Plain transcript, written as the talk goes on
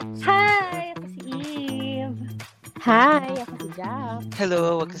Hi, ako si Jack.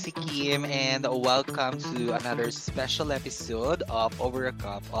 Hello, ako si Kim and welcome to another special episode of Over a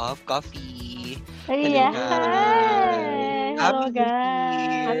Cup of Coffee. Hello Ayan! guys! Hello, Happy New Happy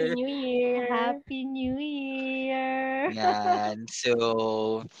guys! Year! New Year! Happy New Year! Yan.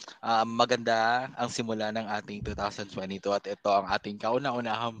 Maganda ang simula ng ating 2022 at ito ang ating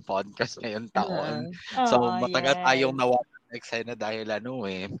kauna-unahang podcast ngayong taon. So, Oh, matagal tayong yes. nawala ng eksena dahil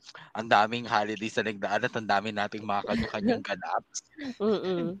ang daming holidays na nagdaan at ang dami nating mga kanya-kanyang ganap.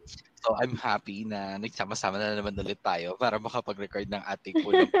 Mm. So, I'm happy na nagsama-sama na naman ulit tayo para makapag-record ng ating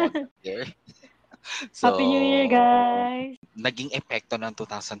unang podcast year. Happy New Year, So, guys! naging epekto ng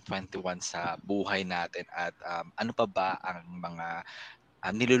 2021 sa buhay natin at ano pa ba ang mga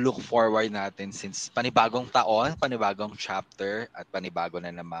nilulook forward natin since panibagong taon, panibagong chapter at panibago na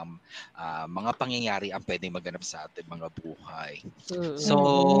namang mga pangyayari ang pwedeng maganap sa ating mga buhay. So,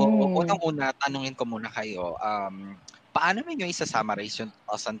 Mm-mm. unang-una, tanungin ko muna kayo, paano ninyo isa-summarize yung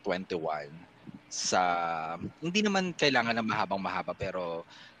 2021 sa, hindi naman kailangan ng mahabang-mahaba, pero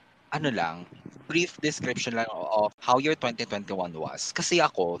ano lang, brief description lang of how your 2021 was. Kasi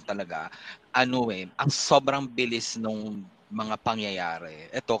ako talaga, ang sobrang bilis nung mga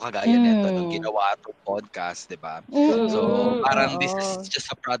pangyayari. Ito, kagaya nito, nung Mm. ginawa itong podcast, di ba? So, Mm-mm. parang this is Oo. just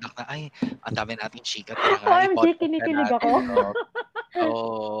a product na, ang dami nating chika, tara nga, OMG, i-podcast na kinikilig natin ako. to. So,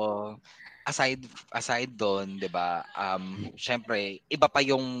 aside doon, 'di ba? Syempre, iba pa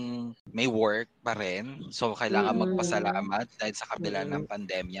yung may work pa rin. So kailangan Mm. magpasalamat dahil sa kabila ng Mm.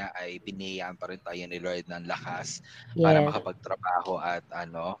 pandemya ay binigyan pa rin tayo ni Lord ng lakas para Yes. makapagtrabaho at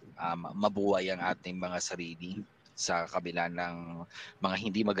mabuhay ang ating mga sarili sa kabila ng mga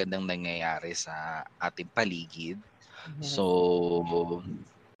hindi magandang nangyayari sa ating paligid. Yes. So,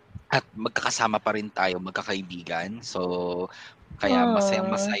 at magkakasama pa rin tayo, magkakaibigan. So, kaya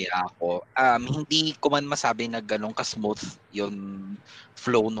masayang-masaya ako. Hindi ko man masabi na ganun ka-smooth yung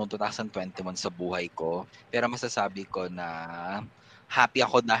flow noong 2021 sa buhay ko. Pero masasabi ko na happy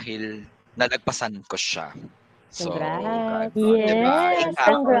ako dahil nalagpasan ko siya. So, Congrats. gano'n, 'di ba? Yes! Ikaw,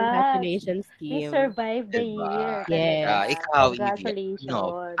 Congrats! Congratulations, You Kim. survived 'di the ba? year. Yes. Talaga. Ikaw, Evie,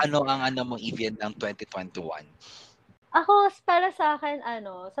 Congratulations. ano ang mo, Evie, ng 2021? Ako, para sa akin,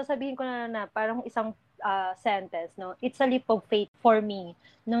 sasabihin ko na parang isang sentence, no? It's a leap of faith for me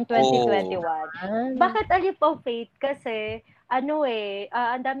noong Oh, 2021. Ah, Bakit a leap of faith? Kasi, ang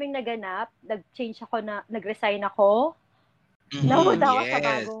daming naganap. Nag-resign ako. Napunta ako sa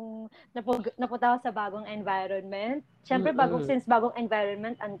yes. napunta ako sa bagong environment. Siyempre, mm. since bagong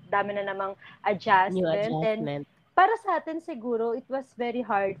environment, ang dami na namang New adjustment. And adjustment. para sa atin siguro, it was very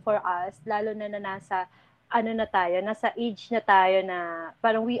hard for us, lalo na nasa nasa age na tayo na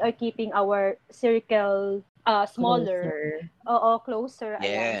parang we are keeping our circle smaller. Closer. Oo, closer.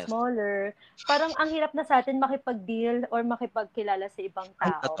 Ayan, Yes. smaller. Parang ang hirap na sa atin makipag-deal or makipagkilala sa ibang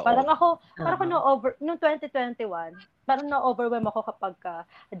Ay, tao. totoo. Parang ako Oo. noong 2021, parang na-overwhelm ako kapag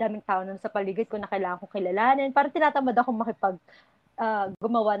daming tao nun sa paligid ko na kailangan kong kilalanin. Parang tinatamad ako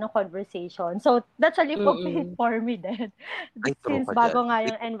gumawa ng conversation. So, that's a leap of faith Mm. for me then. Ay, true Since ka dyan. bago nga yung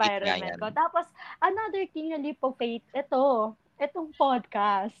Leap of faith nga environment yan. ko. Tapos, another thing na leap of faith, itong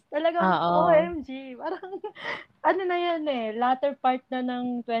podcast. Talagang, Oo. OMG. Parang, na yan latter part na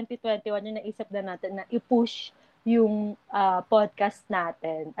ng 2021 yung naisip na natin na i-push yung podcast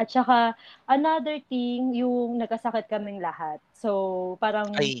natin. At saka, another thing, yung nagkasakit kaming lahat. So,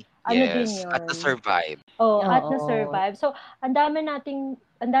 parang, Ay, din yes. yun. At na-survive. At Oo. na-survive. So, ang daming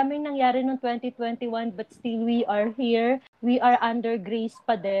nangyari noong 2021 but still we are here. We are under grace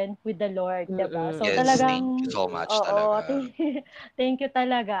pa din with the Lord, diba? So, Yes, thank you talagang, so much oo, talaga. thank you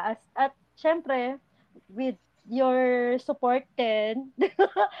talaga. At syempre, with your support din,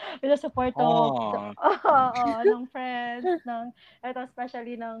 with the support of, Oh, ng friends,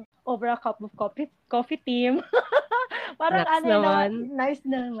 especially ng Over a Cup of Coffee team. Parang Next naman. nice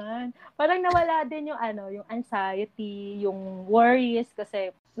naman. Parang nawala din yung anxiety, yung worries kasi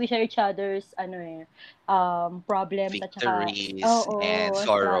we share each other's problems at saka victories and struggles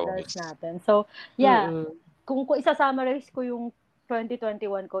sorrows. natin. So, yeah, Mm. kung isa-summarize ko yung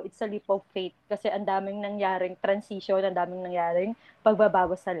 2021 ko, it's a leap of faith kasi ang daming nangyaring transition, ang daming nangyaring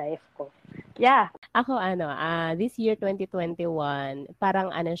pagbabago sa life ko. Yeah. Ako this year 2021, parang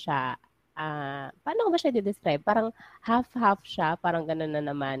siya, paano ko ba siya i-describe? Parang half-half siya, parang gano'n na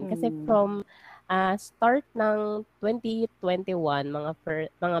naman. Kasi from start ng 2021,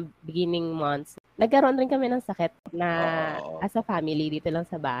 mga beginning months, nagkaroon rin kami ng sakit na as a family dito lang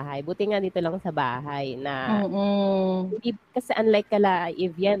sa bahay. Buti nga dito lang sa bahay na hindi, kasi unlike kala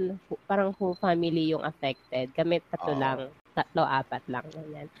Evian, parang whole family yung affected. Kami tatlo lang, 3, 4 lang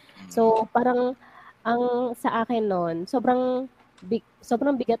ganyan. So parang Ang sa akin no'n, sobrang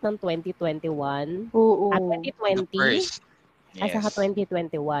bigat ng 2021, Oo. The 2020 first. at saka Yes.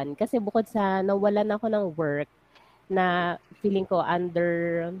 2021. Kasi bukod sa nawalan ako ng work na feeling ko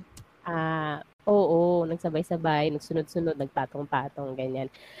under, oo, nagsabay-sabay, nagsunod-sunod, nagpatong-patong, ganyan.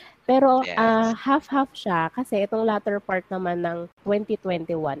 Pero, Yes. half-half siya kasi itong latter part naman ng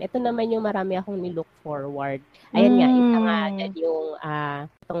 2021, ito naman yung marami akong ni-look forward. Ayan nga, isa nga diyan yung,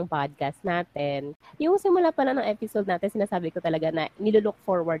 itong podcast natin. Yung simula pa lang ng episode natin sinasabi ko talaga na nilu-look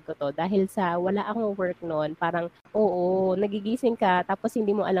forward ko 'to dahil sa wala akong work no'n parang oo, nagigising ka tapos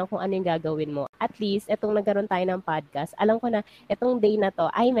hindi mo alam kung ano yung gagawin mo. At least itong nagkaroon tayo ng podcast, alam ko na itong day na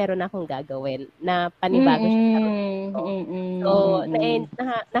 'to ay meron akong gagawin na panibago siya sa routine ko. So,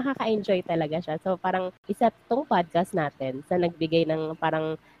 nakaka-enjoy talaga siya. So, parang isa 'tong podcast natin sa nagbigay ng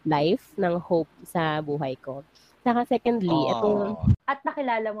parang life, ng hope sa buhay ko. Saka secondly, itong Oh. At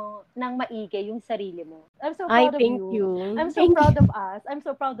nakilala mo ng maigi yung sarili mo. I'm so ay, proud of thank you. you. I'm so Thank proud you. of us. I'm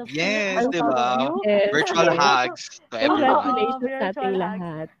so proud of Phoenix. I'm Yes, so 'di proud of ba? you. Yes, Virtual yes. hugs to everyone. Congratulations sa Virtual ating hugs.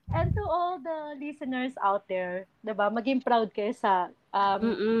 lahat. And to all the listeners out there, 'di ba? Maging proud kayo sa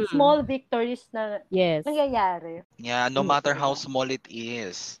Mm. small victories na Yes. nangyayari. Yeah, no matter how small it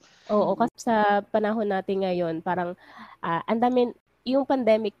is. Oo, Mm. kasi sa panahon natin ngayon parang, ang dami yung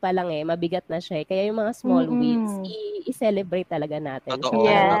pandemic pa lang, mabigat na siya, kaya yung mga small wins Mm. i-celebrate talaga natin. So, Totoo.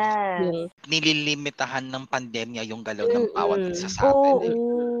 Yes. yung Nililimitahan ng pandemya yung galaw ng bawat isa mm, sa atin, eh.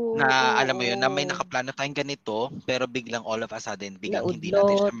 Oo, Na alam mo yun, na may oo. nakaplano tayong ganito, pero biglang all of a sudden, biglang hindi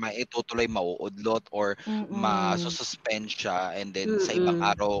natin siya naudlot, maitutuloy, mauudlot or Mm. masususpend siya and then sa ibang mm.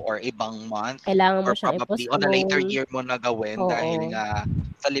 araw or ibang month Kailangan mo or siyang probably on a later i-postpone, year mo na gawin dahil oo, nga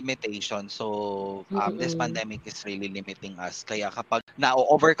sa limitation. So, this mm. pandemic is really limiting us. Kaya kapag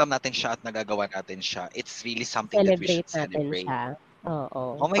na-overcome natin siya at nagagawa natin siya, it's really something that we should Celebrate natin celebrate. siya, oo.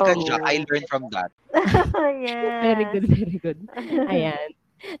 Oh my God, Ja, I Oo. learned from that. Very Yes. good, very good. Ayan.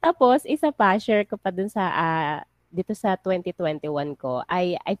 Tapos isa pa, share ko pa dun sa, dito sa 2021 ko,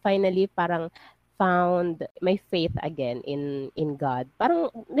 I finally parang found my faith again in God. Parang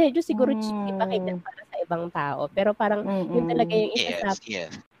medyo siguro cheeky pakinggan Hmm. para sa ibang tao, pero parang yun talaga Mm. yung isa sa Yes,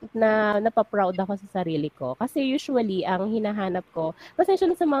 yes. na napa-proud ako sa sarili ko. Kasi usually ang hinahanap ko, pasensya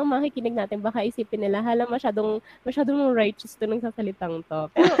na sa mga makikinig natin, baka isipin nila, hala masyadong righteous 'to nagsasalitang 'to.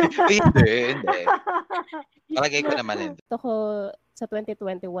 Pero Hindi. Palagay ko naman hindi. gusto ko sa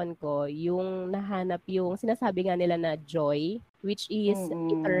 2021 ko, yung nahanap yung sinasabi nga nila na joy, which is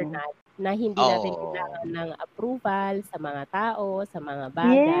Mm. eternal, na hindi natin Oo. kailangan ng approval sa mga tao, sa mga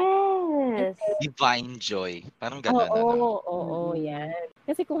bagay. Yes. Kasi Divine joy. Parang gano'n, oo, ano? oo, Mm. yan.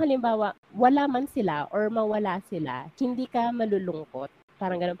 Kasi kung halimbawa, wala man sila or mawala sila, hindi ka malulungkot.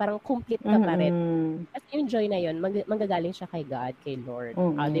 Parang gano'n, parang complete ka pa rin. Mm. Kasi yung joy na yun, manggagaling siya kay God, kay Lord.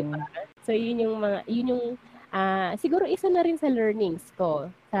 'Di ba? Mm. So yun yung, siguro isa na rin sa learnings ko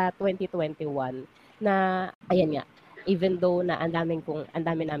sa 2021 na ayan nga, even though na ang dami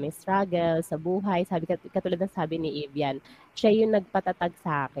naming struggle sa buhay, katulad ng sabi ni Evian, siya yung nagpatatag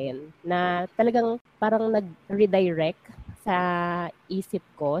sa akin na talagang parang nag-redirect sa isip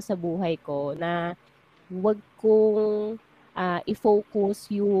ko, sa buhay ko na wag kong,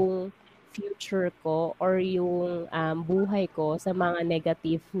 i-focus yung future ko or yung, buhay ko sa mga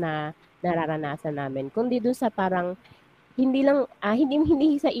negative na nararanasan namin, kundi dun sa parang hindi lang,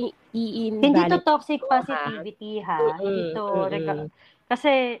 hindi sa Hindi to i-invalid toxic ko, positivity ha. Hindi mm, to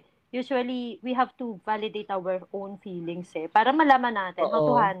kasi usually we have to validate our own feelings para malaman natin how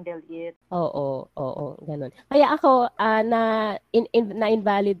to oo. handle it. Oo, oo, gano'n. Kaya ako,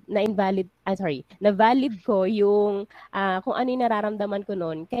 na-valid ko yung, kung ano yung nararamdaman ko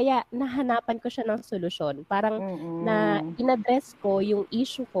nun. Kaya nahanapan ko siya ng solusyon. Parang Mm. in-address ko yung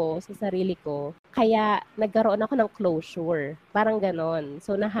issue ko sa sarili ko, kaya nagkaroon ako ng closure, parang gano'n.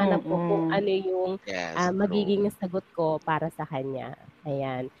 So, nahanap ko kung Mm. ano yung, Yes, true. magiging sagot ko para sa kanya,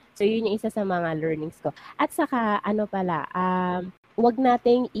 ayan. So, yun yung isa sa mga learnings ko. At saka ano pala, wag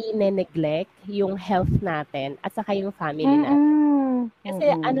nating ine-neglect yung health natin at saka yung family natin. Mm. Kasi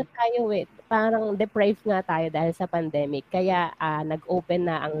ano tayo parang deprived nga tayo dahil sa pandemic. Kaya nag-open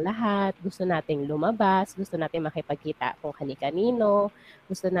na ang lahat, gusto nating lumabas, gusto nating makipagkita kung kani-kanino,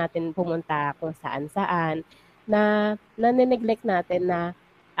 gusto natin pumunta kung saan-saan, na nane-neglect natin na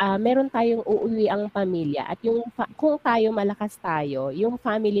meron tayong uuwi ang pamilya at yung kung tayo malakas tayo, yung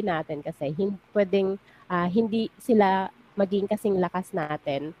family natin kasi pwedeng hindi sila maging kasing lakas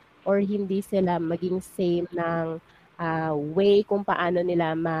natin or hindi sila maging same ng way kung paano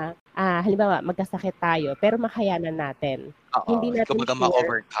nila halimbawa magkasakit tayo pero makayanan natin. Oo, Hindi natin kumbaga sure,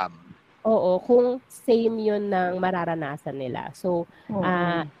 ma-overcome. oo, kung same yun ng mararanasan nila. So,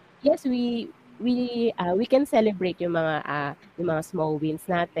 Mm. yes, we we can celebrate yung mga small wins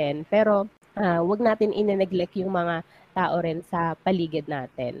natin, pero wag natin ine-neglect yung mga tao rin sa paligid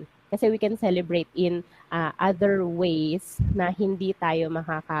natin. Kasi we can celebrate in other ways na hindi tayo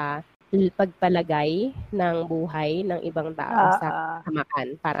pagpalagay ng buhay ng ibang tao sa kasamakan,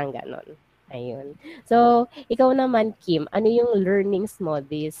 parang ganon. Ayun. So, ikaw naman, Kim, ano yung learnings mo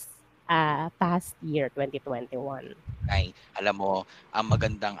this past year, 2021? Ay, alam mo, ang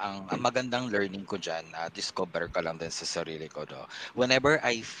magandang learning ko diyan, discover ko lang din sa sarili ko, no. Whenever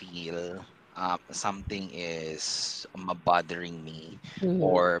I feel something is bothering me, Mhm.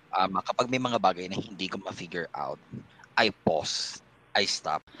 or kapag may mga bagay na hindi ko ma-figure out, I pause, I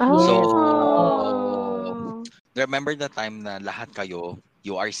stop. So, Yes. remember the time na lahat kayo,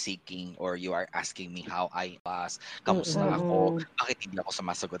 you are seeking or you are asking me how I was, kamusta ako, bakit hindi ako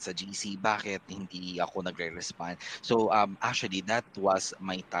sumasagot sa GC, bakit hindi ako nagre-respond. So actually that was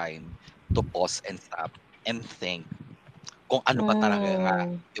my time to pause and stop and think kung ano ba talaga nga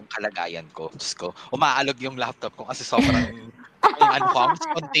yung kalagayan ko. Diyos ko, umaalog yung laptop ko kasi sobrang ang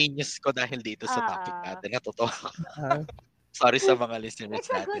spontaneous ko dahil dito sa topic natin. Natutuwa ako. Sorry sa mga listeners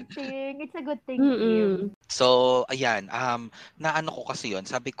It's a natin. good thing. It's a good thing, Kim. So, ayan, naano ko kasi yon,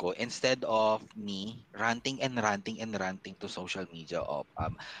 sabi ko, instead of me ranting and ranting and ranting to social media of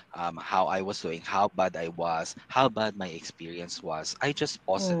how I was doing, how bad I was, how bad my experience was, I just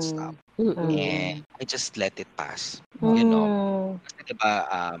pause and stop. And I just let it pass. You know, kasi diba,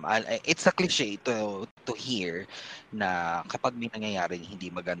 it's a cliche to hear na kapag may nangyayaring hindi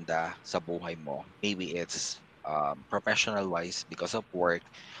maganda sa buhay mo, maybe it's professional wise because of work,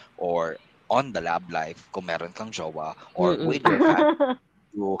 or on the love life kung meron kang jowa, or with your family,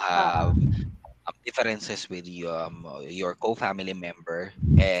 you have differences with your co-family member,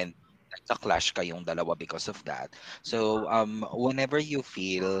 and nagka-clash kayong dalawa because of that. So whenever you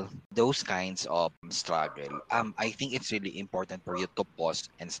feel those kinds of struggle, I think it's really important for you to pause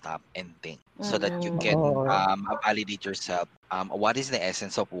and stop and think so that you can validate yourself. What is the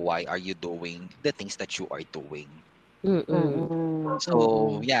essence of why are you doing the things that you are doing?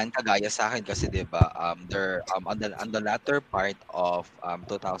 So, yan, kagaya sa akin kasi 'di ba, on the latter part of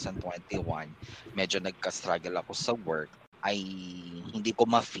 2021, medyo nagka-struggle ako sa work. Hindi ko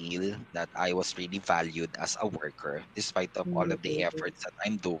ma-feel that I was really valued as a worker despite of all of the efforts that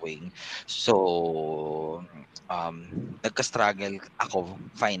I'm doing. So, nagka-struggle ako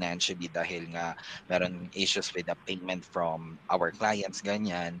financially dahil nga meron issues with the payment from our clients,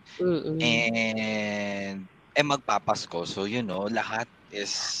 ganyan. And magpapasko. So, lahat is,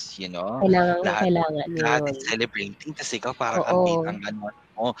 Kailangan lahat yun. is celebrating kasi ikaw parang ang ano mo.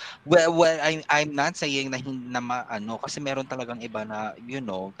 Well, I'm not saying na kasi meron talagang iba na,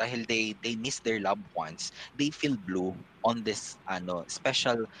 dahil they miss their loved ones, they feel blue on this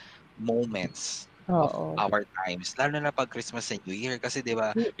special moments of our times, lalo na pag Christmas and New Year kasi 'di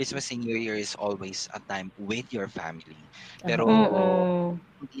ba, Christmas and New Year is always a time with your family. Pero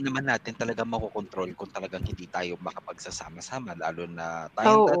hindi naman natin talaga makokontrol kung talagang hindi tayo makapagsasama-sama, lalo na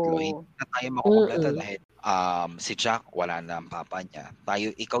tayong tatlo, hindi na tayo makukumpleto dahil si Jack wala na ang papa niya.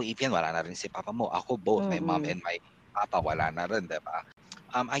 Ikaw Ipian, wala na rin si papa mo. Ako both, my mom and my papa wala na rin, 'di ba?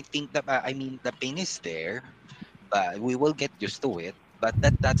 I think that I mean the pain is there, but we will get used to it. But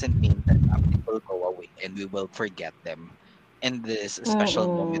that doesn't mean that it will go away and we will forget them. In this special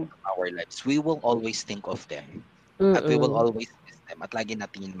moment of our lives, we will always think of them. At we will always miss them. At lagi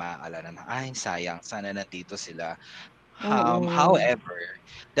natin maaalala na, ay, sayang, sana nandito sila. However,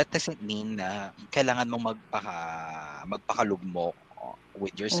 that doesn't mean na kailangan mong magpakalugmok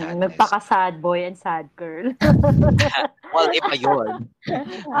with your sadness. Magpaka-sad boy and sad girl. Well, iba yun.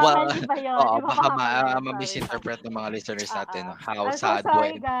 Well, Iba yun. baka ma-misinterpret ng mga listeners natin how I'm sad so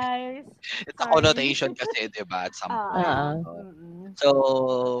sorry, boy. guys. It's a connotation kasi, di ba, at some point.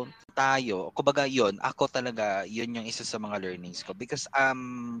 So, kumbaga yun, ako talaga, yun yung isa sa mga learnings ko. Because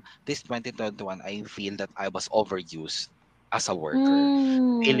this 2021, I feel that I was overused as a worker.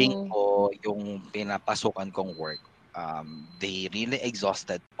 Feeling ko yung pinapasukan kong work, they really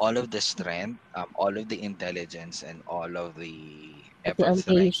exhausted all of the strength, all of the intelligence, and all of the efforts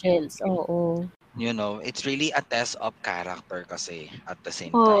that I patience, it's really a test of character kasi at the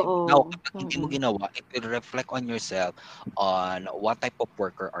same time. Now, kapag hindi mo ginawa, it will reflect on yourself on what type of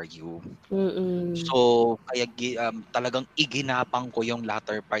worker are you. So, kaya talagang iginapang ko yung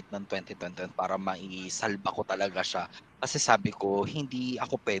latter part ng 2020 para maisalba ko talaga siya. Kasi sabi ko, hindi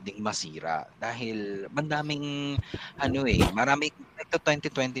ako pwedeng masira dahil maraming like to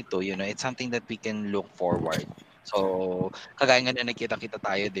 2022, it's something that we can look forward. So, kagaya nga na nagkita-kita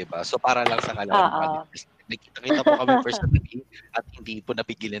tayo, 'di ba? So para lang sa kalaman ng mga listeners, Nagkita-kita po kami personally at hindi po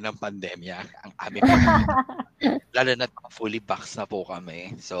napigilan ng pandemya ang aming pagkikita. Lalo na't fully vax na po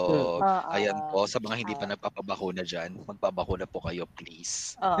kami. So, ayan po, sa mga hindi pa nagpapabakuna dyan, magpabakuna po kayo,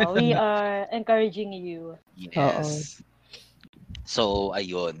 please. We are encouraging you. Yes. So,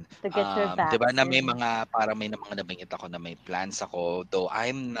 ayun. To get your vaccine. Diba na may mga, parang may mga nabingit ako na may plans ako. Though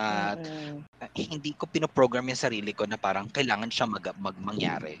I'm not, hindi ko pinoprogram yung sarili ko na parang kailangan siya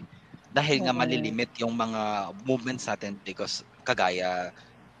mangyari. Dahil nga malilimit yung mga movements natin because kagaya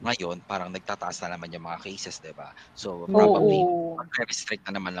ngayon, parang nagtataas na naman yung mga cases, diba? So, probably, restrict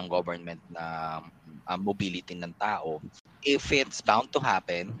na naman ng government na mobility ng tao. If it's bound to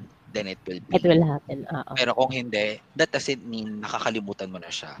happen, then it will be. It will happen. Pero kung hindi, that doesn't mean nakakalimutan mo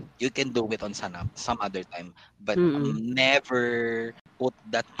na siya. You can do it on some other time, but never put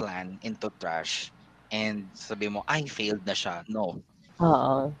that plan into trash and sabi mo, I failed na siya. No.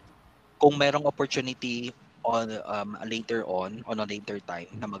 Kung merong opportunity on later on a later time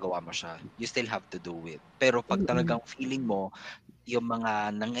na magawa mo siya, you still have to do it. Pero pag talagang feeling mo yung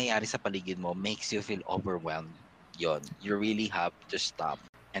mga nangyayari sa paligid mo makes you feel overwhelmed, you really have to stop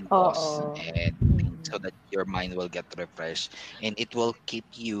and pause and so that your mind will get refreshed and it will keep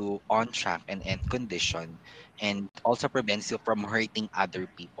you on track and in condition and also prevents you from hurting other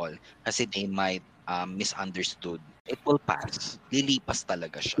people kasi they might misunderstood. It will pass. Lilipas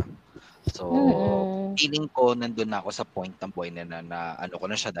talaga siya. So, feeling ko nandun na ako sa point ng buhay na ano ko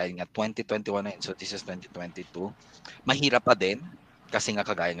na siya dahil nga 2021 na yun. So, this is 2022. Mahirap pa din kasi nga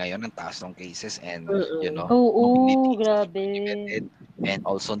kagaya ngayon ang taas ng cases and grabe. And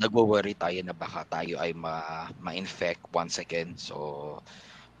also nagwo-worry tayo na baka tayo ay ma-infect once again. So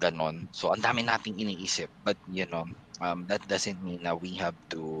ganon. So ang dami nating iniisip but that doesn't mean na we have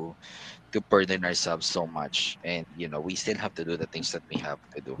to burden ourselves so much and we still have to do the things that we have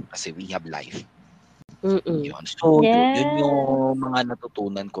to do kasi we have life. Yun. So, yun yung mga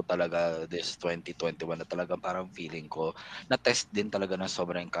natutunan ko talaga this 2021 na talaga parang feeling ko na-test din talaga ng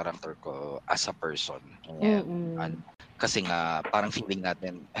sobrang character ko as a person. And, kasi nga, parang feeling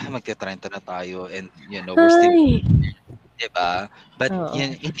natin, magte-30 na tayo and, we're still, diba? But,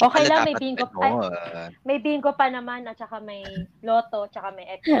 hindi okay lang, dapat may bingo pa naman at saka may loto, at saka may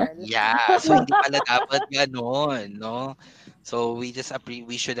Excel. Yeah, so hindi pala dapat gano'n, no? So we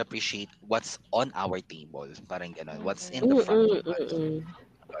should appreciate what's on our table. Parang gano'n. What's in the front of us.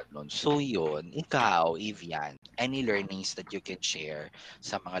 So yun, ikaw, Evian, any learnings that you can share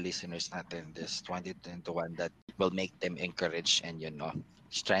sa mga listeners natin this 2021 that will make them encourage and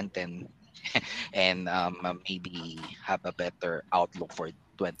strengthen and maybe have a better outlook for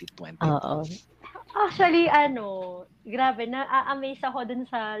 2022? Actually, grabe, na-amaze ako dun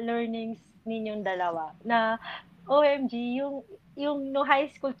sa learnings ninyong dalawa na OMG, yung no high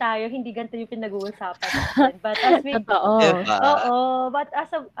school tayo, hindi ganito yung pinag-uusapan natin. But as we but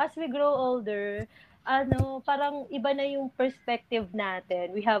as we grow older, parang iba na yung perspective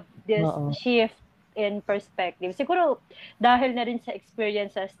natin. We have this shift in perspective. Siguro dahil na rin sa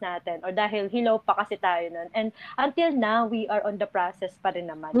experiences natin or dahil hilaw pa kasi tayo nun. And until now, we are on the process pa rin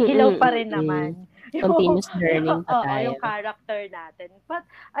naman. Hilaw pa rin naman. Continuous learning pa tayo. Yung character natin. But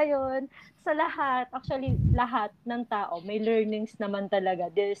ayun, sa actually lahat ng tao, may learnings naman talaga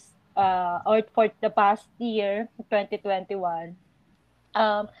this or for the past year, 2021.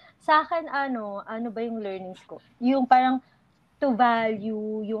 Sa akin, ano ba yung learnings ko? Yung parang to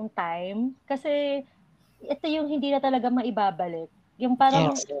value yung time. Kasi ito yung hindi na talaga maibabalik. Yung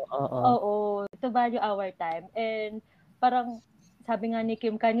parang, to value our time. And parang, sabi nga ni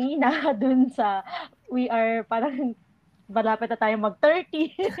Kim kanina, dun sa, we are parang, malapit na tayo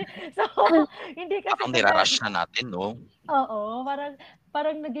mag-30. So, hindi kasi... Parang nirarush na natin, no? Oo,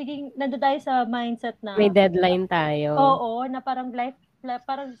 parang nagiging, nandun tayo sa mindset na... May deadline tayo. Oo, na parang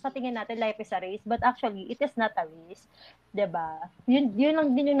parang sa tingin natin, life is a race. But actually, it is not a race. 'Di ba? Yun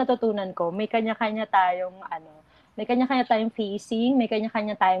lang din yung natutunan ko. May kanya-kanya tayong, may kanya-kanya tayong facing, may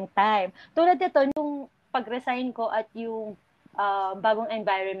kanya-kanya tayong time. Tulad nito, yung pag-resign ko at yung bagong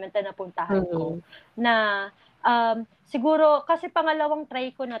environment na napuntahan ko, na siguro, kasi pangalawang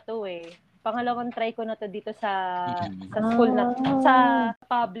try ko na to dito sa school na, sa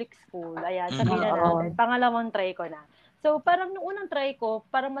public school. Ayan, sabihin na natin. Pangalawang try ko na. So, parang nung unang try ko,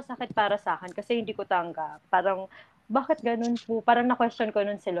 parang masakit para sa akin kasi hindi ko tanggap. Parang, bakit ganun po? Parang na-question ko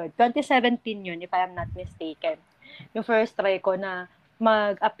nun si Lord. 2017 yun, if I am not mistaken. Yung first try ko na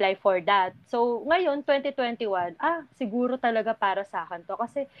mag-apply for that. So, ngayon, 2021, siguro talaga para sa akin to.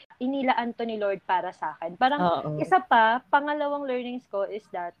 Kasi inilaan to ni Lord para sa akin. Parang isa pa, pangalawang learnings ko is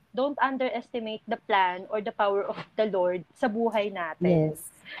that don't underestimate the plan or the power of the Lord sa buhay natin. Yes.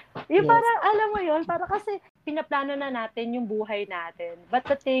 Yung parang, alam mo yun, para kasi pinaplano na natin yung buhay natin. But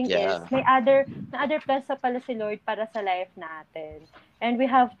the thing is, Yeah. may other plans na pala si Lord para sa life natin. And we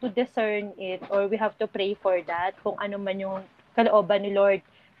have to discern it or we have to pray for that kung ano man yung kalooban ni Lord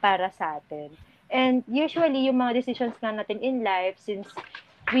para sa atin. And usually, yung mga decisions nga natin in life, since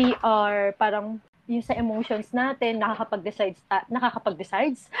we are parang yung sa emotions natin, nakakapag-decides?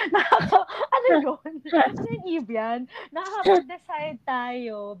 Ano yun? Ano yung Ibian? Nakakapag-decide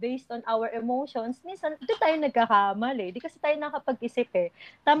tayo based on our emotions. Minsan, di tayo nagkakamali. Di kasi tayo nakapag-isip eh.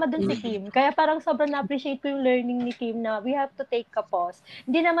 Tama dun si Kim. Kaya parang sobrang na-appreciate ko yung learning ni Kim na we have to take a pause.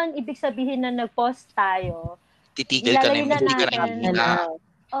 Hindi naman ibig sabihin na nag-pause tayo. Titigil ka na, Nilalayo na hindi ka na natin. hangina.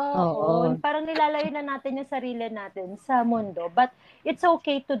 Oo. Parang nilalayo na natin yung sarili natin sa mundo. But it's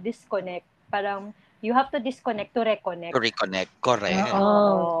okay to disconnect. Parang you have to disconnect to reconnect. To reconnect. Correct.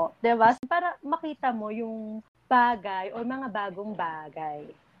 Oo. Diba? Para makita mo yung bagay o mga bagong bagay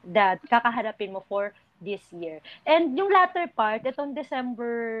that kakaharapin mo for this year. And yung latter part, itong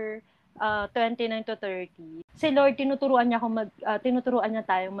December 29 to 30, si Lord tinuturuan niya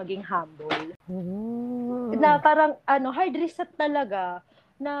tayong maging humble. Na parang hard reset talaga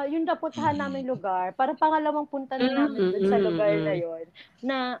na yung napuntahan namin lugar, parang pangalawang punta na namin dun sa lugar na yon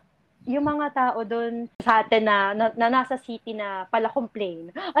na yung mga tao doon sa atin na nasa city na pala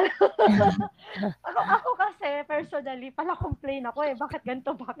complain. ako kasi personally pala complain ako bakit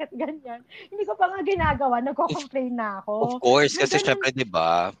ganito, bakit ganyan. Hindi ko pa nga ginagawa, nagko-complain na ako. Of course, kasi syempre 'di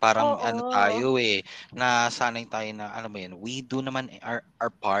ba, parang tayo nasanay tayo na alam mo 'yun, we do naman our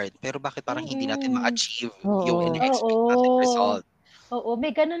part, pero bakit parang hindi natin ma-achieve yung ina-expect nating result? Oo,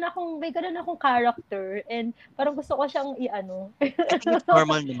 may ganun akong character and parang gusto ko siyang i-ano. I think it's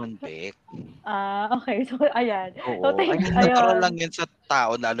normal naman, Bek. Okay. So, ayan. Oo. So, I mean, natural lang yun sa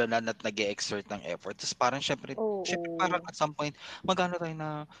tao, lalo na nag-e-exert ng effort. Tapos parang syempre parang at some point, magano tayo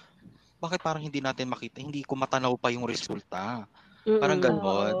na, bakit parang hindi natin makita, hindi ko matanaw pa yung resulta. Parang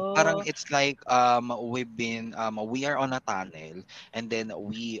gano'n. Parang it's like we are on a tunnel and then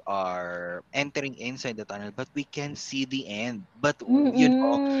we are entering inside the tunnel but we can see the end. But you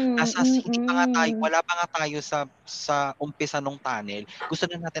know, hindi pa nga tayo, wala pa nga tayo sa umpisa ng tunnel. Gusto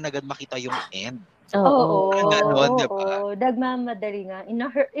na natin agad makita yung end. Parang gano'n, 'di ba? Nagmamadali nga.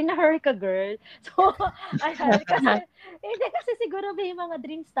 In a hurry ka, girl. So, ayan. Kasi siguro may mga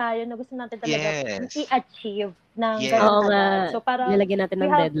dreams tayo na gusto natin talaga i-achieve ng ganun agad. So, parang nilalagyan natin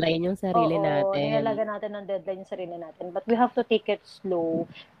ng deadline yung sarili natin. Nilalagyan natin ng deadline yung sarili natin. But we have to take it slow.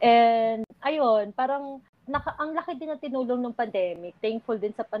 And, ayun, parang ang laki din na tinulong ng pandemic. Thankful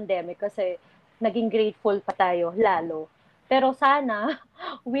din sa pandemic kasi naging grateful pa tayo, lalo. Pero sana,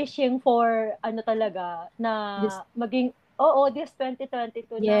 wishing for, talaga, na maging, this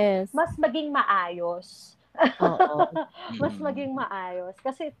 2022 na mas maging maayos. Mas maging maayos.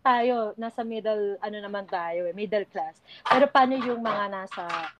 Kasi tayo, nasa middle class. Pero paano yung mga nasa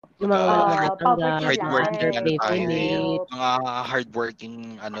poverty line? Mga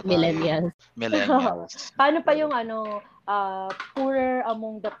hardworking, millennials. Paano pa yung poorer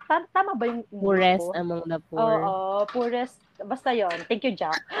among the, tama ba yung poorest among the poor? Poorest, basta yon. Thank you,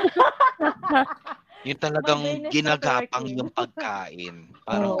 Jack. Yung talagang ginagapang yung pagkain.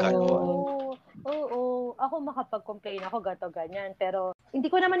 Parang gano'n. Oo. Ako makapag-complain ako, ganyan. Pero, hindi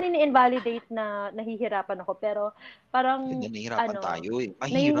ko naman ini-invalidate na nahihirapan ako. Pero, parang, nahihirapan tayo eh.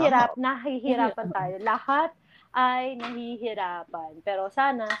 Nahihirapan tayo. Lahat ay nahihirapan. Pero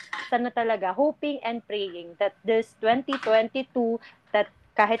sana talaga, hoping and praying that this 2022, that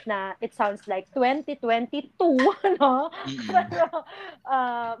kahit na it sounds like 2022, no? Pero,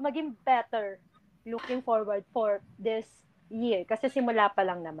 maging better looking forward for this year. Kasi simula pa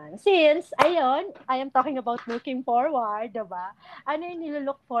lang naman. Since, ayun, I am talking about looking forward, diba? Ano yung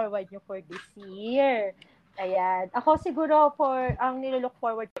nilook forward nyo for this year? Ayan. Ako siguro ang nilook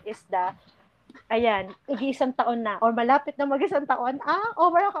forward is ig-isang taon na or malapit na mag-isang taon.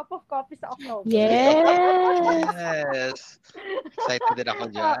 Over a cup of coffee sa October. Yes! Excited din ako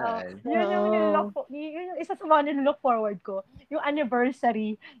dyan. Yun yung isa sa mga nilook forward ko. Yung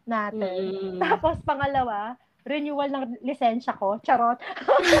anniversary natin. Tapos pangalawa, renewal ng lisensya ko. Charot.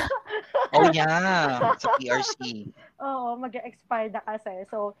 Oh yeah, sa PRC. Oo, mag-expire na kasi.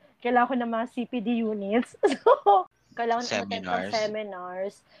 So, kailangan ko ng mga CPD units. So, kailangan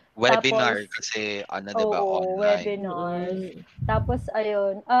seminars. Webinar kasi, diba, online. Webinars. Tapos,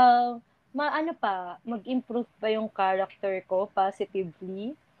 ayun, mag-improve pa yung character ko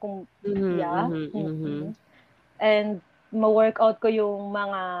positively. And, ma-workout ko yung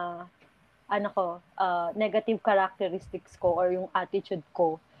mga, negative characteristics ko or yung attitude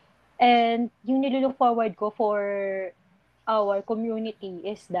ko. And, yung nilook forward ko for our community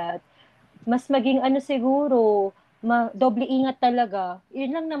is that mas maging siguro, doble ingat talaga.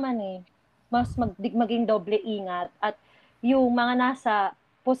 Yun lang naman eh. Mas maging doble ingat. At yung mga nasa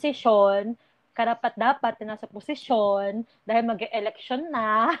posisyon, karapat-dapat na nasa posisyon, dahil mag-election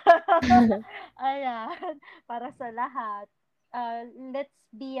na. Ayan, para sa lahat. Let's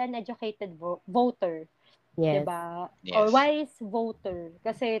be an educated voter. Yes. 'Diba? Or Yes. wise voter.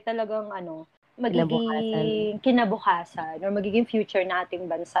 Kasi talagang Kinabukasan. magiging kinabukasan or magiging future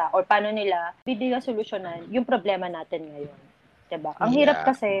nating bansa or paano nila bibigyan solusyonan yung problema natin ngayon. 'Diba? Ang hirap Yeah.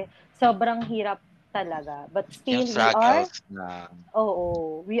 kasi, sobrang hirap talaga. But Yung still, we are struggles na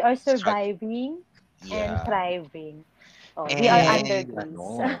struggle. surviving and Yeah. thriving. We are under And this.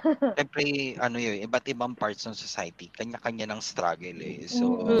 syempre, yun, iba't ibang parts ng society, kanya-kanya ng struggle eh.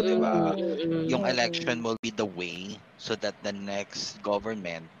 So, Mm-mm. di ba, yung Mm-mm. election will be the way so that the next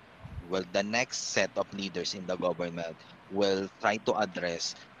set of leaders in the government will try to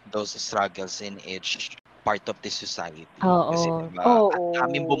address those struggles in each part of the society. Kasi Oo. di ba, Oo.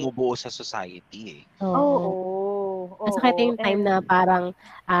 daming bumubuo sa society eh. Oo. At saka ito Oo. yung time na parang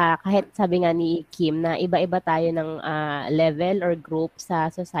kahit sabi nga ni Kim na iba-iba tayo ng level or group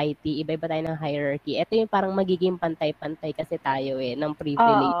sa society, iba-iba tayo ng hierarchy. Ito yung parang magiging pantay-pantay kasi tayo eh, ng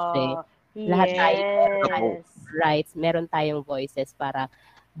privilege eh. Lahat tayo meron tayong Yes. rights, meron tayong voices para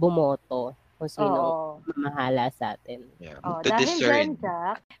bumoto kung sino mamahala sa atin. Yeah. Oh, To dahil discern. dyan,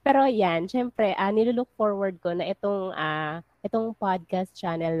 Jack. Pero yan, syempre, nilulook forward ko na itong podcast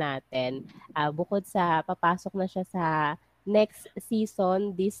channel natin, bukod sa papasok na siya sa next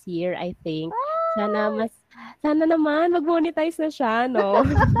season this year, I think. Sana naman mag-monetize na siya, no?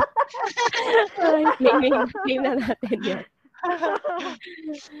 Ay, claim na natin yan.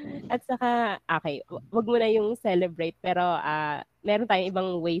 At saka, okay, wag mo na yung celebrate, pero meron tayong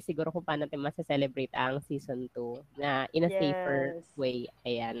ibang way siguro kung paano natin masa-celebrate ang season 2 na in a safer way.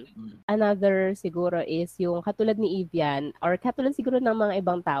 Ayan. Another siguro is yung katulad ni Evian or katulad siguro ng mga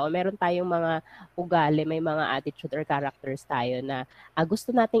ibang tao, meron tayong mga ugali, may mga attitude or characters tayo na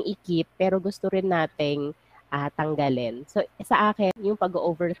gusto nating i-keep pero gusto rin nating tanggalin. So, sa akin, yung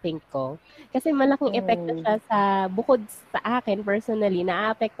pag-overthink ko, kasi malaking epekto siya bukod sa akin personally,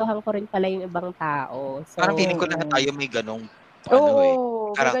 naapektuhan ko rin pala yung ibang tao. So, Parang feeling ko lahat tayo may ganong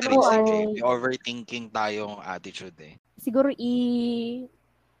characteristic eh. May overthinking tayong attitude eh. Siguro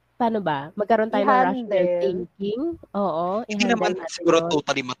paano ba? Magkaroon tayo ng rational thinking. Oo. Hindi naman siguro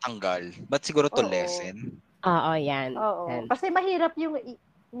totally matanggal, but siguro to lessen. Oo, yan. Oo. Kasi mahirap yung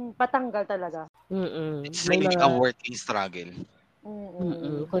patanggal talaga. It's really a working struggle.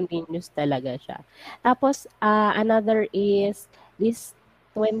 Continuous talaga siya. Tapos, another is this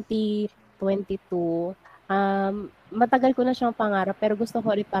 2022, matagal ko na siyang pangarap pero gusto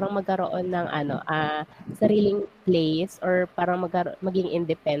ko ulit parang magkaroon ng sariling place or parang maging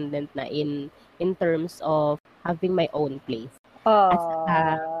independent na in terms of having my own place. At saka,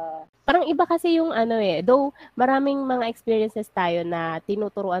 parang iba kasi yung though maraming mga experiences tayo na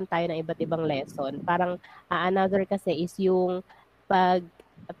tinuturuan tayo ng iba't ibang lesson. Parang another kasi is yung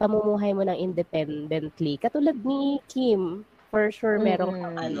pamumuhay mo ng independently. Katulad ni Kim, for sure meron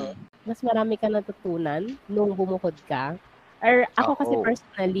kang mas marami ka natutunan nung bumukod ka. Or ako kasi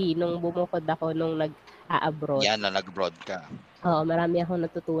personally, nung bumukod ako, nung nag-abroad. Yan na nag-abroad ka. Oo, marami akong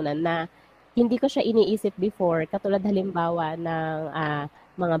natutunan na hindi ko siya iniisip before. Katulad halimbawa ng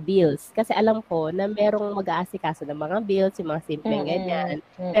mga bills. Kasi alam ko na merong mag-aasikaso ng mga bills, yung mga simpleng ganyan.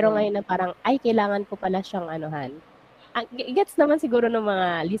 Pero ngayon na parang, kailangan ko pala siyang gets naman siguro ng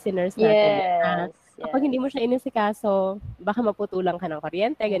mga listeners natin kapag hindi mo siya inisikaso, baka maputulan ka ng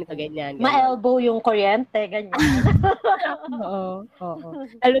kuryente, ganito, ganyan. Ma-elbow yung kuryente, ganyan. Oo.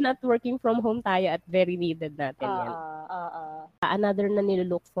 Lalo na working from home tayo at very needed natin yan. Another na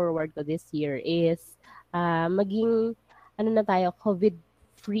nilook forward ko this year is maging, na tayo,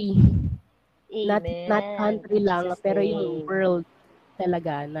 COVID-free. Not country lang, pero yung world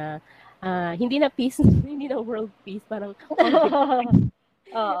talaga na hindi na peace, hindi na world peace, parang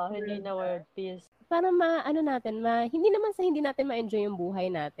hindi na world peace. Para hindi naman sa hindi natin ma-enjoy yung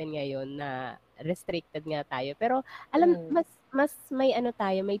buhay natin ngayon na restricted nga tayo. Pero mas may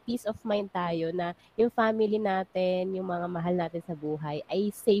tayo, may peace of mind tayo na yung family natin, yung mga mahal natin sa buhay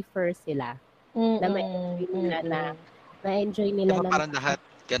ay safer sila. Na ma-enjoy nila Diba parang lahat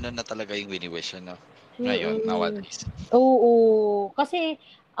ganun na talaga yung wini-wish, no? Ngayon, nowadays. Oo. Kasi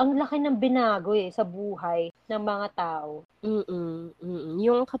ang laki ng binago sa buhay ng mga tao.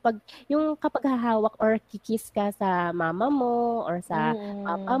 Yung kapag hahawak or kikis ka sa mama mo or sa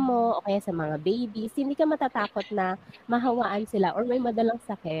papa Mm. mo o kaya sa mga babies, hindi ka matatakot na mahawaan sila or may madalang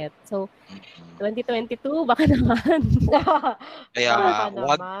sakit. So, Mm. 2022 baka naman. Kaya nga, Baka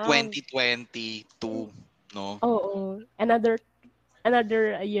wag naman. 2022, no? Oo, another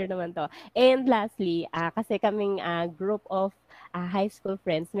year naman 'to. And lastly, kasi kaming, group of, high school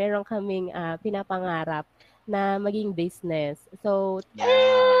friends, meron kaming, pinapangarap na maging business. So, Yeah.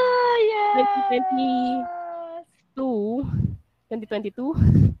 Yes! 2022 2022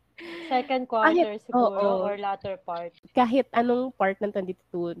 Second kahit quarter siguro oo, or latter part. kahit anong part ng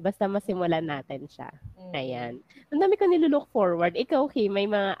 22 basta masimulan natin siya, Mm. ayan. Ang dami ko nilu-look forward. Ikaw, Kay,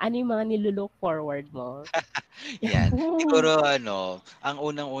 ano yung mga nilu-look forward mo? Yan. Siguro ang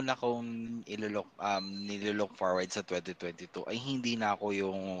unang-una kong nilo-look forward sa 2022 ay hindi na ako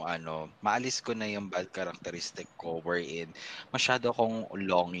yung maalis ko na yung bad characteristic ko wherein masyado akong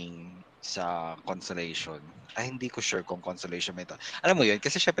longing sa consolation. Ay, hindi ko sure kung consolation ba ito. Alam mo yun,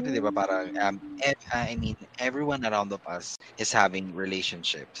 kasi syempre, di ba, parang, I mean, everyone around of us is having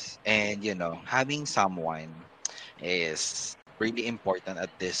relationships. And, having someone is really important at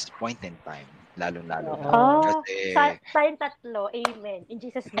this point in time, lalo-lalo na. Oo. Kasi, Tayong tatlo. Amen. In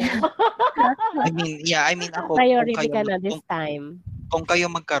Jesus' name. I mean ako, Priority ka na this time. kung kayo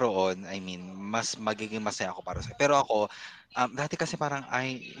magkaroon, I mean, mas magiging masaya ako para sa. Pero ako, dati kasi parang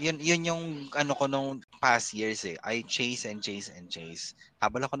yun yung ko nung past years eh. I chase and chase and chase.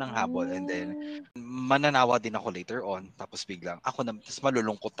 Habol ako ng habol and then mananawa din ako later on. Tapos biglang tapos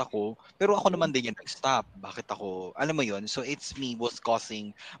malulungkot ako. Pero ako naman din yung nag-stop. Bakit ako, alam mo yun? So it's me was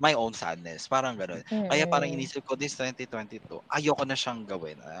causing my own sadness. Parang ganun. Kaya parang Mm. inisip ko this 2022, ayoko na siyang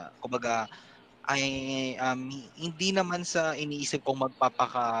gawin. Kumbaga, ay hindi naman sa iniisip kong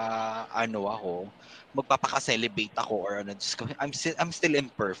magpapaka-celebrate ako or ano, just I'm still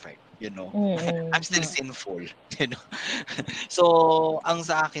imperfect, you know. I'm Mm. still sinful, you know. So, ang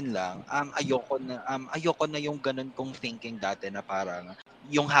sa akin lang, ayoko na yung ganun kong thinking dati na parang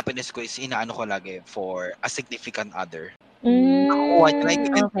yung happiness ko is inaano ko lagi for a significant other. Nakukuha niya, like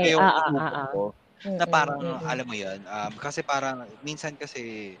even Okey, yung grupo ko na Mm. parang alam mo yun, kasi parang minsan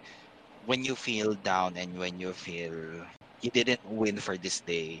kasi when you feel down and when you feel you didn't win for this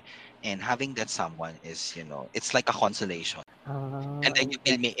day and having that someone is it's like a consolation and then you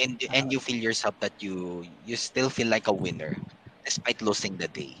feel me and you feel yourself that you still feel like a winner despite losing the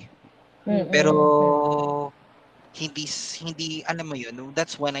day pero Mm. hindi alam mo yun,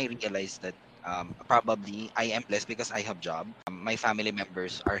 that's when I realized that probably I am blessed because I have job, my family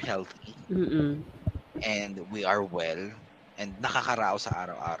members are healthy Mm. and we are well and nakakaraos sa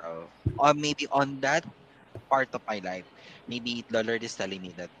araw-araw or maybe on that part of my life, maybe the Lord is telling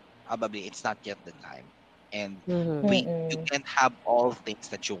me that probably it's not yet the time. And Mhm. you can't have all things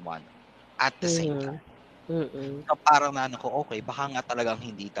that you want at the same Mhm. time. Mm. So parang naano ko, okay, baka nga talagang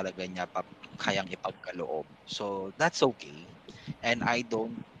hindi talaga niya kayang ipagkaloob. So that's okay. And I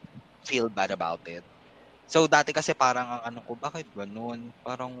don't feel bad about it. So dati kasi parang ang ano ko, bakit ganun?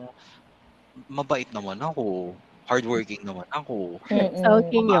 Parang mabait naman ako. Hardworking naman ako.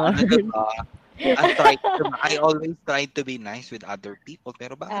 Sulking Ano, yarn. 'di ba? I always try to be nice with other people,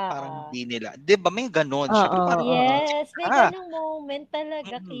 pero bakit parang Oo. hindi nila 'di ba may gano'n, Oo, siyempre parang oo. mag-iisip Yes, may ka, ganong moment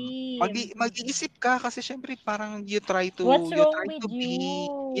talaga, mm. Kim. Mag-iisip ka kasi siyempre parang What's you wrong try with to be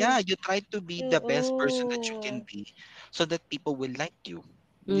you? yeah, you try to be the best person that you can Oo. be so that people will like you,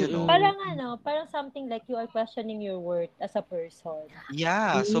 you know? Mm. Parang something like you are questioning your worth as a person.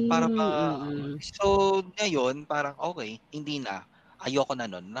 Yeah, so para Mm. so ngayon parang okay, hindi na. Ayoko na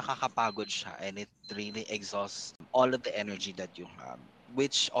nun, nakakapagod siya and it really exhausts all of the energy that you have,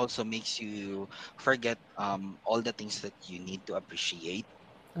 which also makes you forget all the things that you need to appreciate.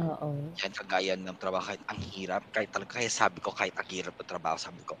 Oo. Yan kagaya ng trabaho kahit ang hirap, kaya sabi ko kahit ang hirap ng trabaho,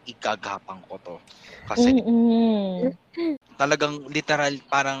 sabi ko igagapang ko 'to. Kasi Mm. talagang literal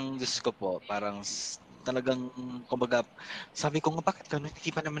parang Diyos ko po, parang talagang kumbaga sabi ko nga bakit gano'n, hindi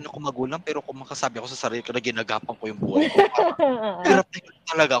pa naman ako magulang pero kung makasabi ako sa sarili ko na ginagapan ko yung buhay ko, parang hirap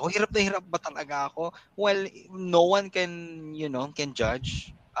talaga ako, hirap na hirap ba talaga ako? Well, no one can, can judge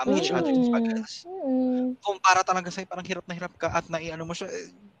each other's Mm. struggles. Mm. Kung para talaga sa'yo parang hirap na hirap ka at naiano mo siya,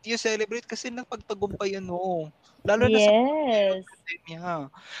 you celebrate kasi napagtagumpayan mo. Lalo na sa Yes. pandemya.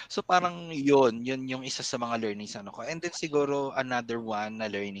 So parang yun yung isa sa mga learnings ko. And then siguro another one na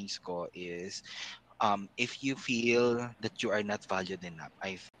learnings ko is if you feel that you are not valued enough,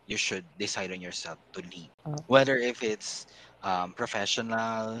 you should decide on yourself to leave. Oh. Whether if it's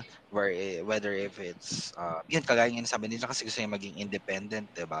professional, whether if it's, yun, kagaya nga sabi nila kasi gusto niya maging independent,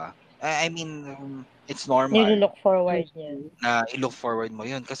 di ba? I mean, it's normal Nililook forward niya. Mm. na i-look forward mo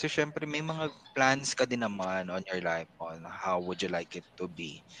yun. Kasi syempre may mga plans ka din naman on your life on how would you like it to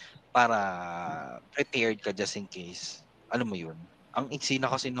be para prepared ka just in case. Alam mo yun? Ang iksi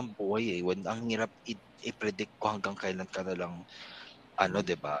na kasi ng buhay eh. When, ang hirap i-predict ko hanggang kailan ka na lang, ano,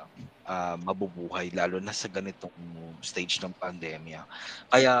 'di ba? Mabubuhay lalo na sa ganitong stage ng pandemya.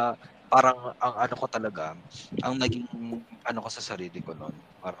 Kaya parang ang ano ko talaga, ang naging ano ko sa sarili ko noon,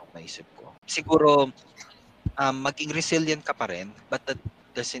 parang naisip ko. Siguro maging resilient ka pa rin, but that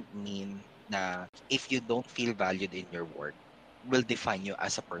doesn't mean na if you don't feel valued in your work, will define you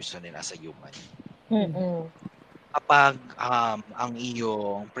as a person and as a human. Mm-mm. Kapag ang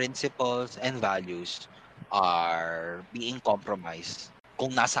iyong principles and values are being compromised,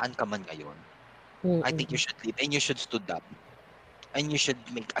 kung nasaan ka man ngayon, I think you should leave and you should stood up and you should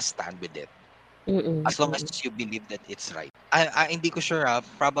make a stand with it. As long as you believe that it's right. Hindi ko sure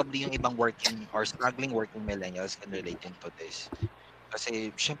probably yung ibang working or struggling working millennials can relate into this.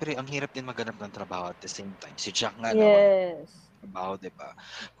 Kasi syempre ang hirap din maghanap ng trabaho at the same time. Si Jack nga naman, Yes. trabaho, 'di ba?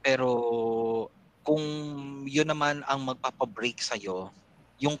 Pero kung yun naman ang magpapa-break sa'yo,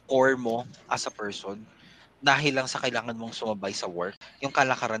 yung core mo as a person, dahil lang sa kailangan mong sumabay sa work, yung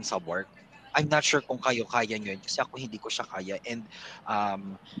kalakaran sa work, I'm not sure kung kayo kaya nyo yun kasi ako hindi ko siya kaya and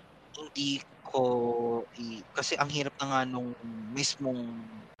um, hindi ko kasi ang hirap na nga nung mismong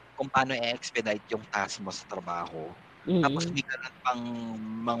kung paano i-expedite yung task mo sa trabaho. Tapos may ganun pang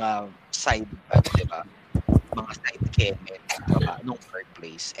mga side, ano, 'di ba? Mga side keme nung trabaho, nung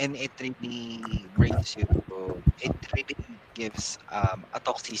workplace. And it really brings you to, it really gives a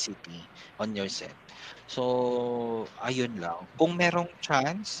toxicity on yourself. So, ayun lang. Kung merong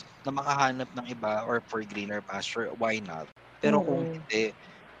chance na makahanap ng iba or for greener pasture, why not? Pero kung Mm-mm. hindi,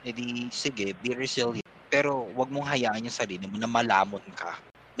 edi sige, be resilient. Pero wag mong hayaan yung sarili mo na malamon ka.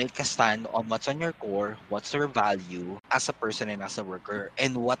 Make a stand on what's on your core, what's your value as a person and as a worker,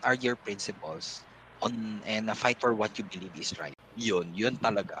 and what are your principles on and fight for what you believe is right. Yun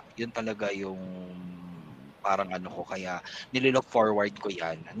talaga. Yun talaga yung parang ano ko kaya nililook forward ko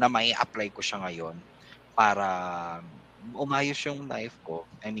yan na may apply ko siya ngayon para umayos yung life ko.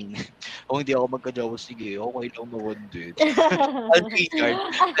 I mean, kung hindi ako magka-jowa, sige, okay lang naman din. I'll be yard.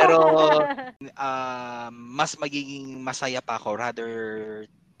 Pero mas magiging masaya pa ako rather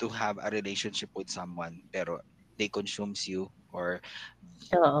to have a relationship with someone pero they consumes you or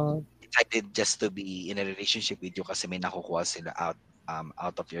Oo. decided just to be in a relationship with you kasi may nakukuha sila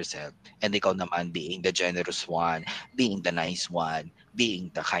out of yourself. And ikaw naman being the generous one, being the nice one,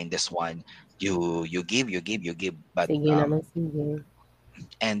 being the kindest one, you give, but Sige naman, sige.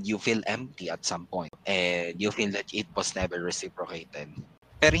 and you feel empty at some point and you feel that it was never reciprocated.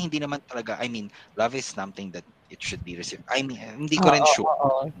 Pero hindi naman talaga, I mean, love is something that it should be reciprocated. I mean, hindi ko rin Oo, sure.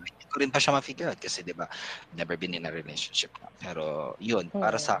 oo. Hindi ko rin pa siya ma-figure out kasi 'di ba, never been in a relationship na. Pero yun,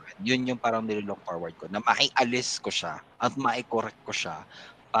 para Mm. sa akin, yun yung parang nilo-look forward ko na maialis ko siya at mai-correct ko siya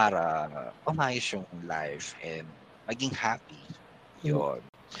para umayos yung life and maging happy. Yun.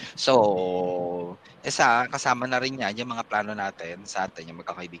 So, kasama na rin yan yung mga plano natin sa atin, yung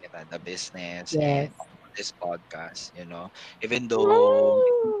magkakaibigan natin, the business and Yes. this podcast, you know. Even though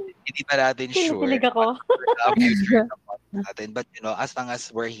hindi pa natin sure Kinikilig ako. the future ng podcast natin, but you know, as long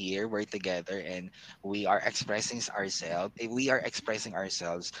as we're here, we're together, and we are expressing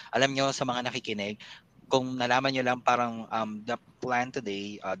ourselves. Alam nyo, sa mga nakikinig, kung nalaman nyo lang parang the plan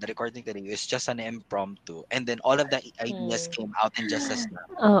today, the recording today is just an impromptu. And then all of the ideas Mm. came out in just a snap.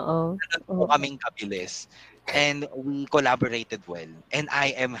 Oo. Ganun po kaming kabilis. And we collaborated well. And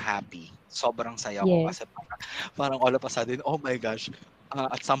I am happy. Sobrang saya ko Yes. kasi parang all of a sudden, oh my gosh,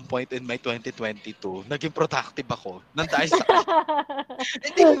 at some point in my 2022, naging productive ako. Nandahil sa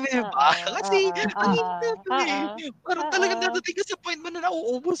hindi ba? Kasi ang hirap eh. Parang talagang dadating ka sa point mo na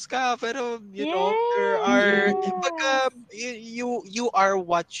nauubos ka. Pero, you know, there are, pagka you are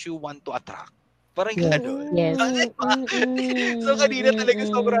what you want to attract. Parang gano'n. Yes. So, kanina talaga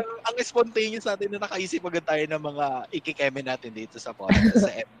sobrang ang spontaneous natin na nakaisip agad tayo ng mga ikikeme natin dito sa podcast,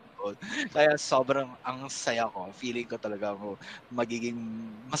 sa episode. Kaya sobrang ang saya ko. Feeling ko talaga ako magiging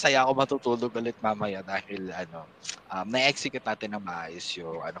masaya ako matutulog ulit mamaya dahil na-execute natin ng maayos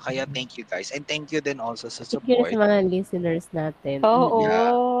yung Kaya thank you guys. And thank you din also sa Thank you sa support. mga listeners natin.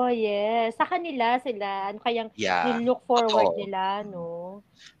 Oo, yes. Sa kanila sila, ano kayang Yeah. nilook forward Totoo. nila, no?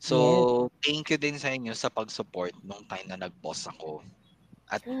 So, thank you din sa inyo sa pag-support nung time na nag-boss ako.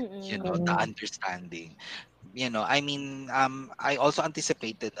 At, you know, the understanding. You know, I mean, I also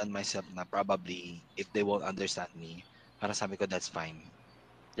anticipated on myself na probably if they won't understand me, Para sabi ko, that's fine.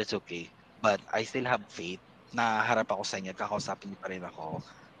 That's okay. But I still have faith na harap ako sa inyo at kakausapin niyo pa rin ako.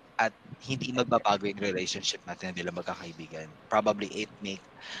 At hindi magbabago yung relationship natin bilang magkakaibigan. Probably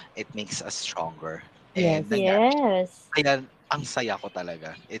it makes us stronger. Yes. And nangyari siya. Yes. Kaya ang saya ko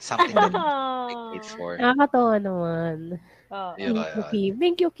talaga. It's something that I wait for. Nakakatawa naman. Oo. Yun.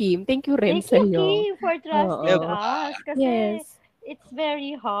 Thank you, Kim. Thank you rin Thank you, sa'yo. Kim, for trusting Oo. us. Kasi Yes. it's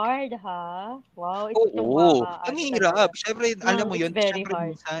very hard, ha? Wow, ito Oo. talaga. Ang hirap. Siyempre, alam mo It's yun, very siyempre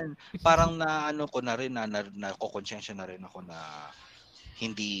hard. minsan, parang ko na rin, nakukonsensya na rin ako na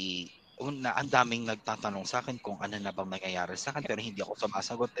hindi, na ang daming nagtatanong sa akin kung ano na bang nangyayari sa akin pero hindi ako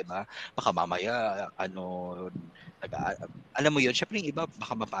sumasagot, 'di ba? Baka mamaya alam mo yun, syempre yung iba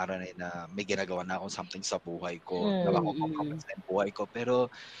baka maparanay na may ginagawa na akong something sa buhay ko, na baka compromise na yung buhay ko, pero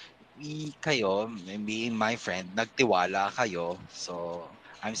kayo, being my friend, nagtiwala kayo, so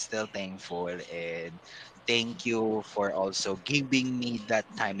I'm still thankful and thank you for also giving me that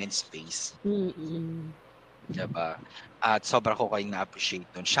time and space. Diba? At sobra ko kayong na-appreciate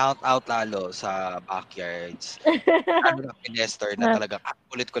nun. Shout out lalo sa backyards. Ano na Nestor na talagang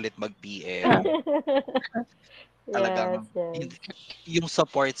kulit-kulit mag-PM. Talagang Yes. yung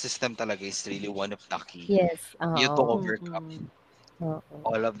support system talaga is really one of the key. Yes. You to overcome Oo.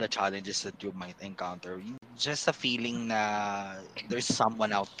 all of the challenges that you might encounter. Just a feeling na there's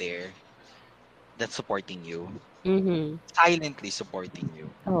someone out there that's supporting you. Silently supporting you.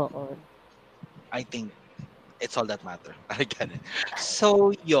 Oo. I think it's all that matter.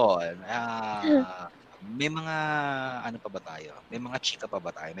 So, yon. May mga, ano pa ba tayo? May mga chika pa ba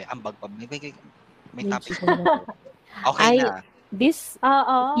tayo? May ambag pa? May topic pa ba? Okay na. This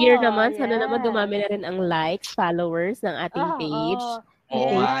year naman, sana naman dumami na rin ang likes, followers ng ating page.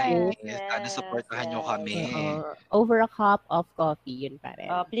 Yes. Sana supportahan nyo kami. Over a cup of coffee, yun pa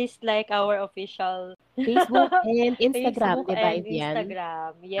rin. Please like our official Facebook and Instagram, Facebook diba, and Ivian?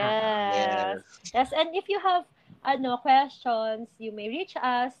 Instagram. Yes. And if you have questions, you may reach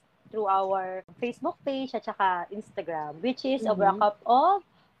us through our Facebook page at saka Instagram, which is Over a Cup of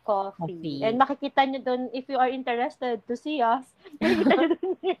Coffee. And makikita nyo dun, if you are interested to see us, makikita nyo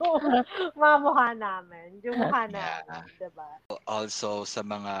dun yung mga mukha namin. Yung mukha namin, diba? Also, sa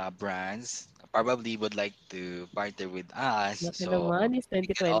mga brands, probably would like to partner with us. So, naman, is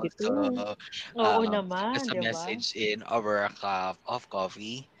 2022. Oo naman, there's a diba? message in Over a Cup of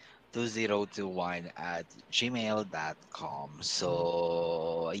Coffee 2021@gmail.com. So,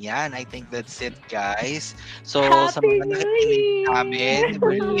 yan, I think that's it, guys. So, sa mga nakikinig namin,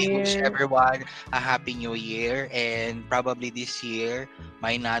 we wish everyone a Happy New Year, and probably this year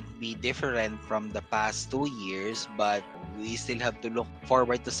might not be different from the past 2 years, but we still have to look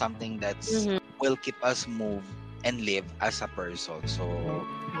forward to something that's will keep us move and live as a person. So,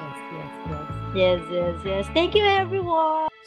 yes. Thank you, everyone.